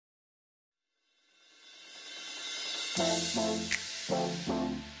Hello,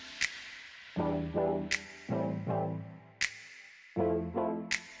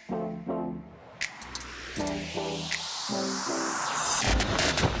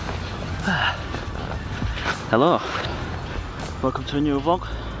 welcome to a new vlog.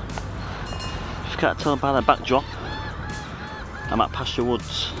 If you can't tell by the backdrop, I'm at Pasture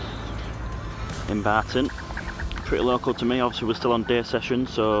Woods in Barton, pretty local to me. Obviously we're still on day session,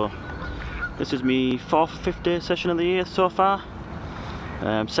 so this is my 4th, 5th day session of the year so far.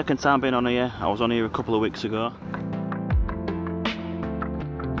 Second time being on here. I was on here a couple of weeks ago.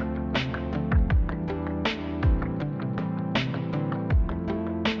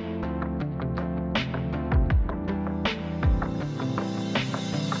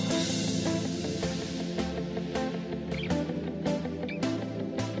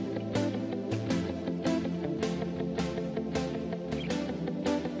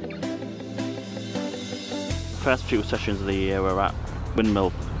 First few sessions of the year were at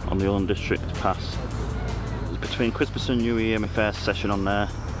Windmill on the Ulm District Pass. It was between Christmas and New Year, my first session on there.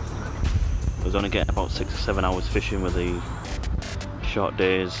 I was only getting about 6 or 7 hours fishing with the short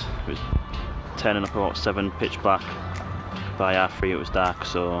days. It was turning up about 7, pitch black. By half 3 it was dark,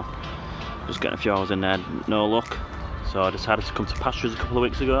 so just getting a few hours in there, no luck. So I decided to come to Pastures a couple of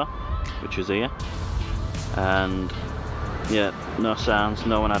weeks ago, which was here. And yeah, no sounds,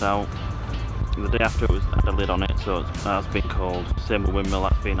 no one had out. The day after it had a lid on it, so that's been cold. Same with Windmill,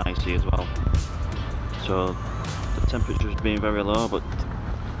 that's been icy as well. So the temperature's been very low, but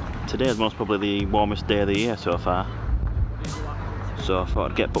today is most probably the warmest day of the year so far. So I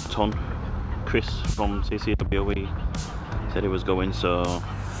thought I'd get booked on. Chris from CCW, he said he was going, so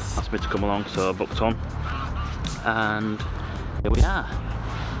asked me to come along, so I booked on. And here we are.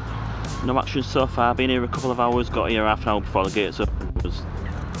 No action so far, been here a couple of hours, got here half an hour before the gates opened.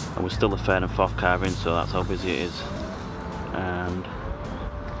 And we're still the third and fourth carving, so that's how busy it is. And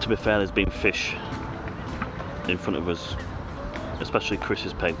to be fair, there's been fish in front of us, especially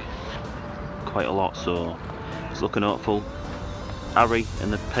Chris's peg, quite a lot, so it's looking hopeful. Harry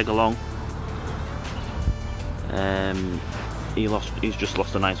and the peg along, he's just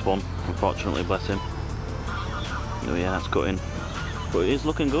lost a nice one, unfortunately, bless him. Oh yeah, that's gutting, but it is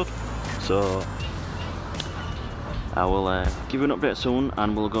looking good. So I will give you an update soon,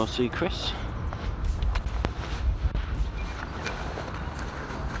 and we'll go see Chris.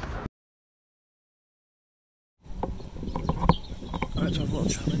 Right, so I've got a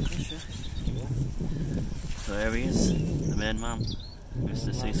chat with Chris, yeah. So here he is, the main man,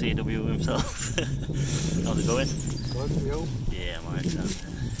 Mr. CCW himself. How's it going? Good, you? Yeah, I'm alright, Sam.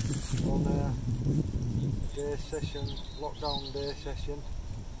 On day session, lockdown day session.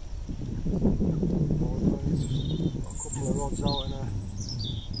 A couple of rods out in a...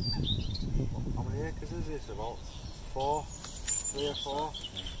 How many acres is this? About 4? 3 or 4?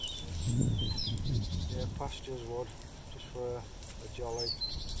 Yeah, Pasture Woods, just for a jolly.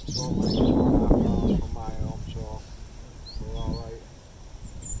 It's only 2.5 miles from my home, so we're alright.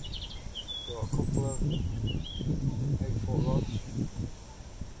 Got a couple of 8-foot rods.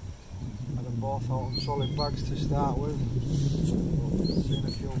 Had them both out on solid bags to start with. But seen a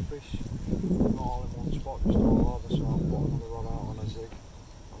few fish. Not all in one spot, just all over, so I'll put another rod out on a zig,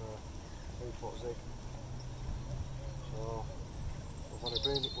 on a 3-foot zig. So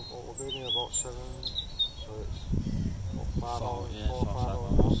we've been here about 7, so it's what, 5 hours, 4 or 5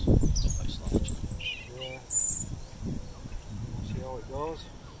 hours. Yeah. See how it goes.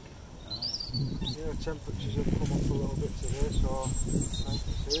 Yeah, temperatures have come up a little bit today, so it's nice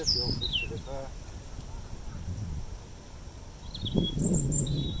to see a few fish, to be fair.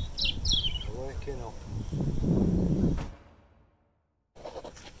 Waking up.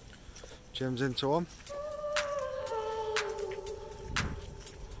 Jim's into them.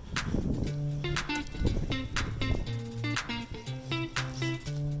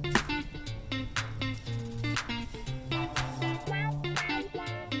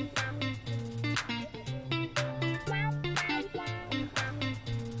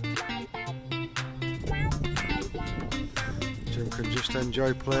 Jim can just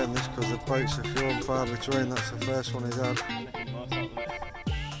enjoy playing this because the bites are few and far between. That's the first one he's had.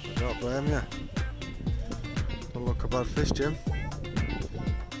 I don't blame you. Don't look a bad fish, Jim.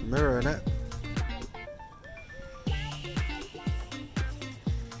 Mirror in it.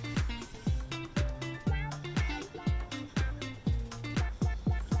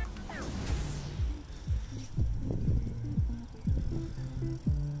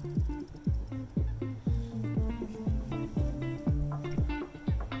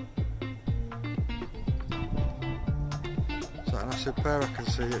 Is that an acid pear? I can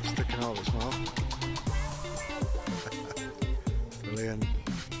see it sticking out of its mouth. Brilliant.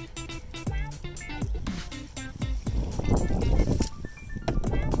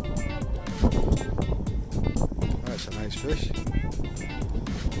 That's a nice fish.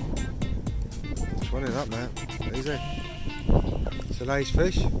 Which one is that, mate? Easy. It's a nice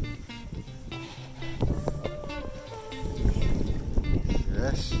fish.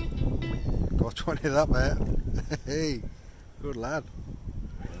 Yes. Got 20 of that, mate. Hey, good lad.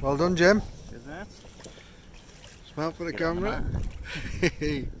 Well done, Jim. Is that? Smile for the Get camera.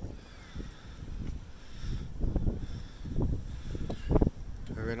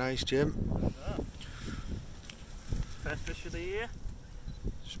 Very nice, Jim. First fish of the year.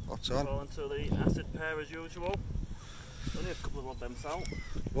 Spot on. Fall into the acid pair as usual. Only a couple of them out.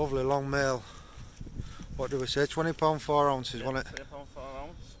 Lovely long male. What do we say? £20 4 ounces, Yeah, wasn't it? £20 4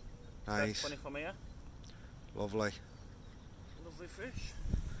 ounce. Nice. 20 from here. Lovely. Lovely fish.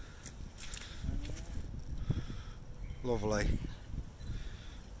 Lovely.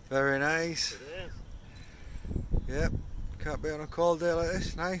 Very nice. It is. Yep. Can't be on a cold day like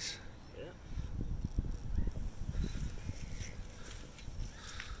this. Nice. Yeah.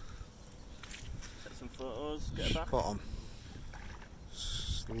 Take some photos, get it back. Spot on.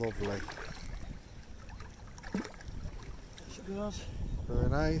 Lovely. There she goes. Very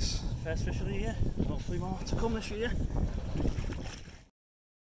nice. First fish of the year. Hopefully more to come this year.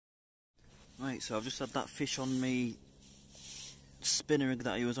 Right, so I've just had that fish on me spinner rig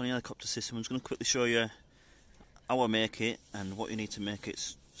that I use on the helicopter system. I'm just going to quickly show you how I make it and what you need to make it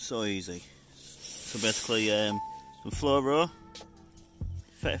so easy. So basically some fluoro,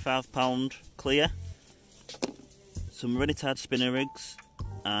 35 £, clear, some ready tied spinner rigs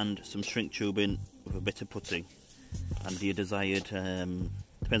and some shrink tubing with a bit of putty and your desired,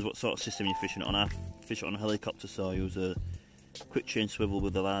 depends what sort of system you're fishing it on. I fish it on a helicopter, so I use a quick chain swivel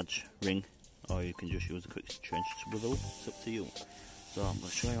with a large ring, or you can just use a quick chain swivel, it's up to you. So I'm going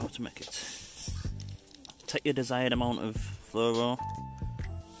to show you how to make it. Take your desired amount of fluoro.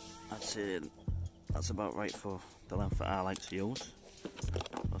 I'd say that's about right for the length that I like to use.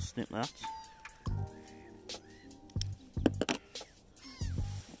 I'll snip that.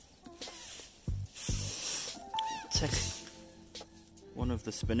 Take one of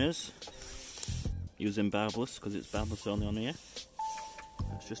the spinners, using barbless because it's barbless only on here.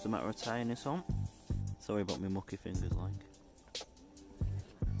 It's just a matter of tying this on. Sorry about my mucky fingers, like.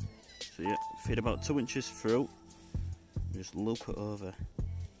 So yeah, feed about 2 inches through, and just loop it over.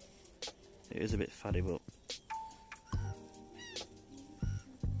 It is a bit faddy, but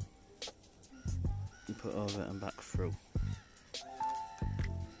you put it over and back through.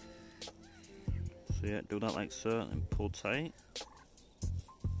 So yeah, do that like so, and pull tight.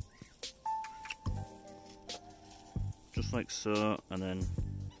 Just like so, and then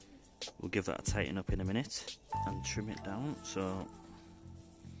we'll give that a tighten up in a minute and trim it down. So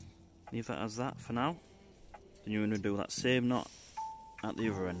leave that as that for now. Then you're going to do that same knot at the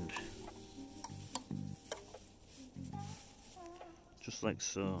other end. Just like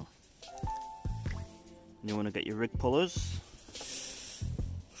so. And you want to get your rig pullers.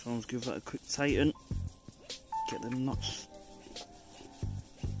 So let's give that a quick tighten. Get them knots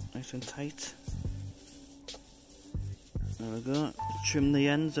nice and tight. There we go. Trim the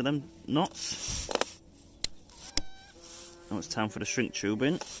ends of them knots. Now it's time for the shrink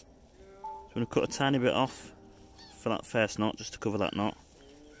tubing. So I'm going to cut a tiny bit off for that first knot, just to cover that knot,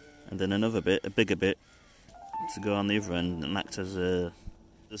 and then another bit, a bigger bit, to go on the other end and act as a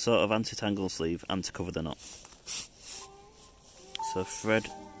sort of anti-tangle sleeve and to cover the knot. So thread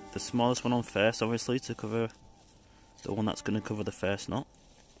the smallest one on first, obviously, to cover the one that's going to cover the first knot.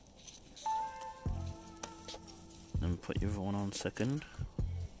 And put your other one on second.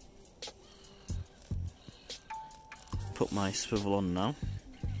 Put my swivel on now.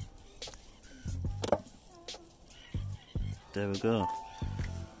 There we go.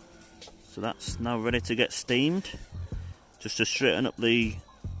 So that's now ready to get steamed. Just to straighten up the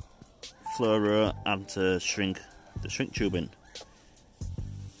fluoro and to shrink the shrink tubing.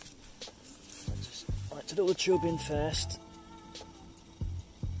 I like to do the tubing first.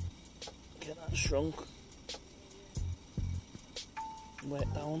 Get that shrunk.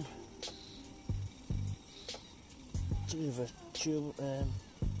 Wet down to the other tube, to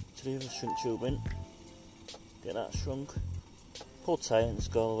the other shrink tubing. Get that shrunk. Pull tight and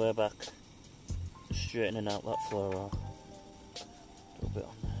just go all the way back. Just straightening out that fluoro. Do a bit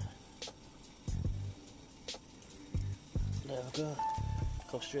on there. There we go.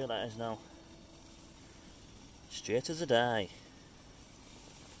 Look how straight that is now. Straight as a die.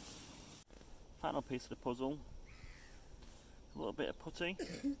 Final piece of the puzzle. A little bit of putty.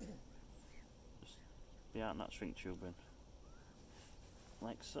 Just behind that shrink tubing.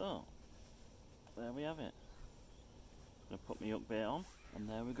 like so. There we have it. I'm going to put my hook bait on, and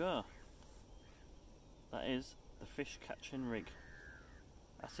there we go. That is the fish catching rig.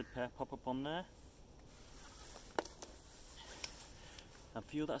 Acid pear pop up on there. And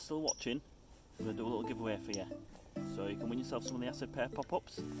for you that are still watching, I'm going to do a little giveaway for you. So you can win yourself some of the acid pear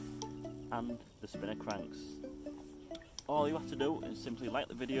pop-ups and the spinner cranks. All you have to do is simply like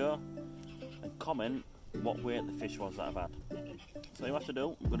the video and comment what weight the fish was that I've had. So you have to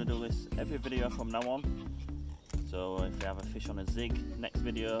do, I'm going to do this every video from now on. So if you have a fish on a zig, next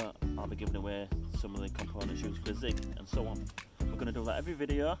video I'll be giving away some of the components used for the zig and so on. We're going to do that every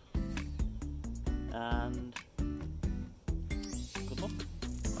video, and good luck.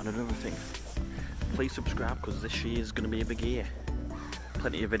 And another thing, please subscribe because this year is going to be a big year.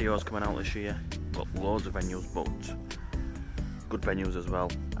 Plenty of videos coming out this year, got loads of venues booked, good venues as well,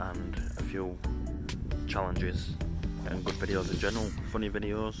 and a few challenges and good videos in general, funny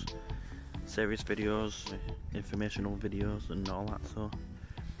videos, serious videos, informational videos and all that. So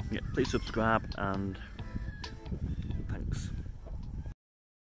yeah, please subscribe and thanks.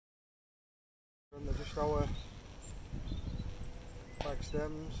 And they're just our bag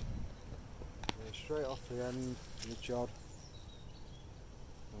stems, straight off the end of the chod,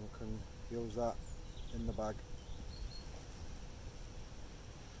 and we can use that in the bag.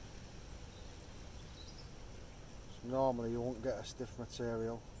 So normally you won't get a stiff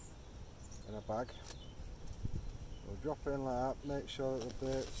material in a bag. We'll drop it in like that, make sure that the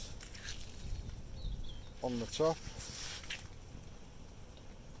bait's on the top.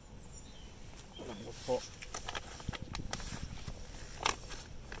 And we'll put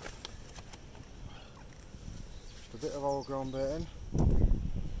just a bit of whole ground bait in,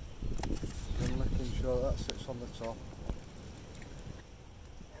 and making sure that sits on the top.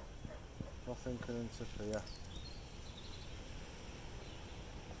 Nothing can interfere.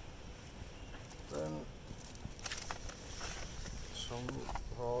 Then some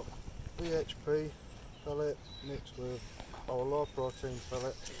of our BHP pellet mixed with our low protein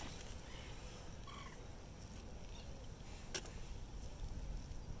pellet.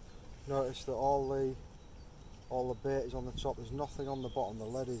 Notice that all the bait is on the top, there's nothing on the bottom, the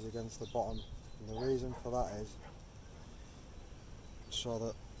lead is against the bottom, and the reason for that is so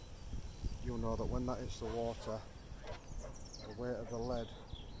that you'll know that when that hits the water, the weight of the lead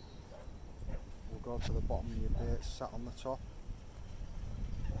will go to the bottom and your bait sat on the top.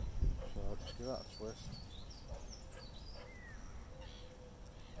 So just give that a twist.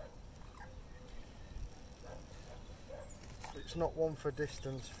 It's not one for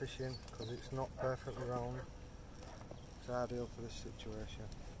distance fishing because it's not perfectly round. It's ideal for this situation.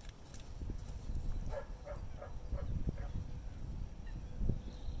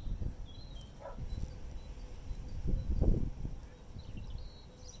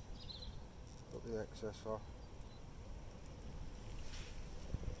 Put the excess off.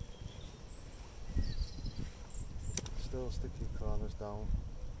 Still stick your corners down.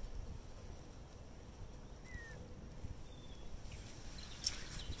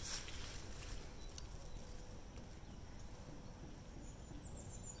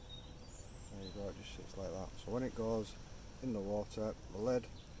 There you go, it just sits like that. So when it goes in the water, the lead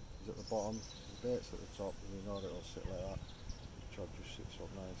is at the bottom, the bait's at the top, and you know that it'll sit like that. The chod just sits up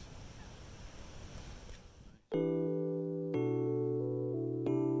nice.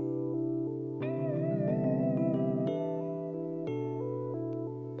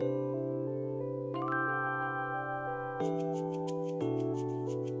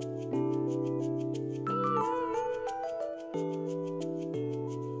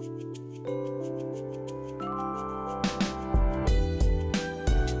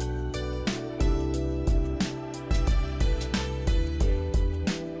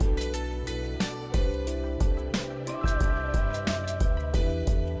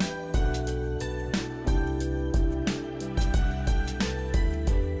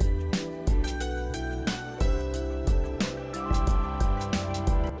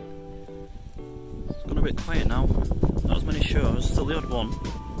 A bit quiet now, not as many shows, still the odd one,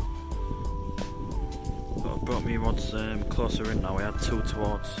 but I've brought me rods closer in now. We had two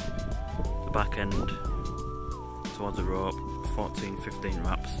towards the back end, towards the rope, 14-15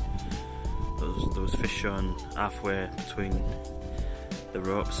 wraps. There was fish showing halfway between the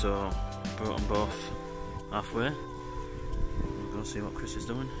ropes, so I brought them both halfway. We'll go see what Chris is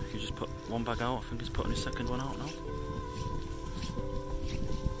doing. He just put one bag out, I think he's putting his second one out now.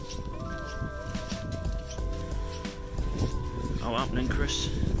 How happening, Chris?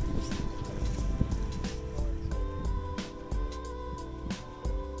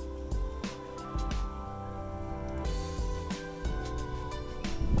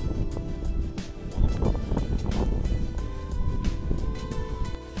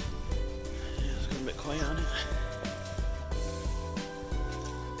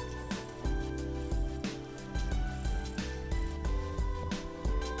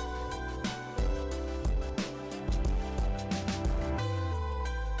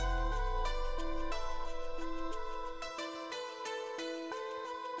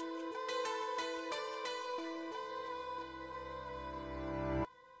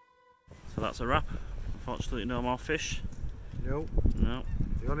 So that's a wrap. Unfortunately, no more fish. Nope. No.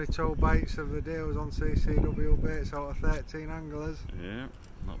 The only 2 bites of the day was on CCW baits out of 13 anglers. Yeah,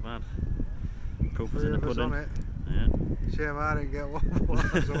 not bad. Proof is 3 in the of us pudding. on it. Yeah. Shame I didn't get one, but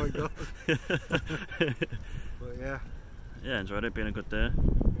that's how it goes. But yeah. Yeah, enjoyed it, being a good day.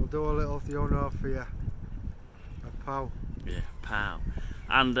 We'll do a little for you. A pow. Yeah, pow.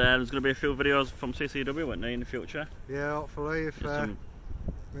 And there's going to be a few videos from CCW, won't there, in the future? Yeah, hopefully, if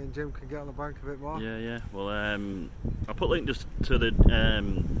me and Jim can get on the bank a bit more. Yeah, yeah. Well, I'll put a link just to the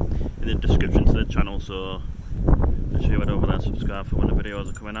in the description to the channel, so make sure you head over there and subscribe for when the videos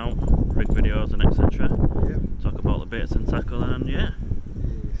are coming out, rig videos and etc. Yep. Talk about the baits and tackle, and yeah.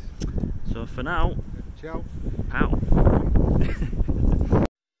 Yes. So for now, Ciao. pow.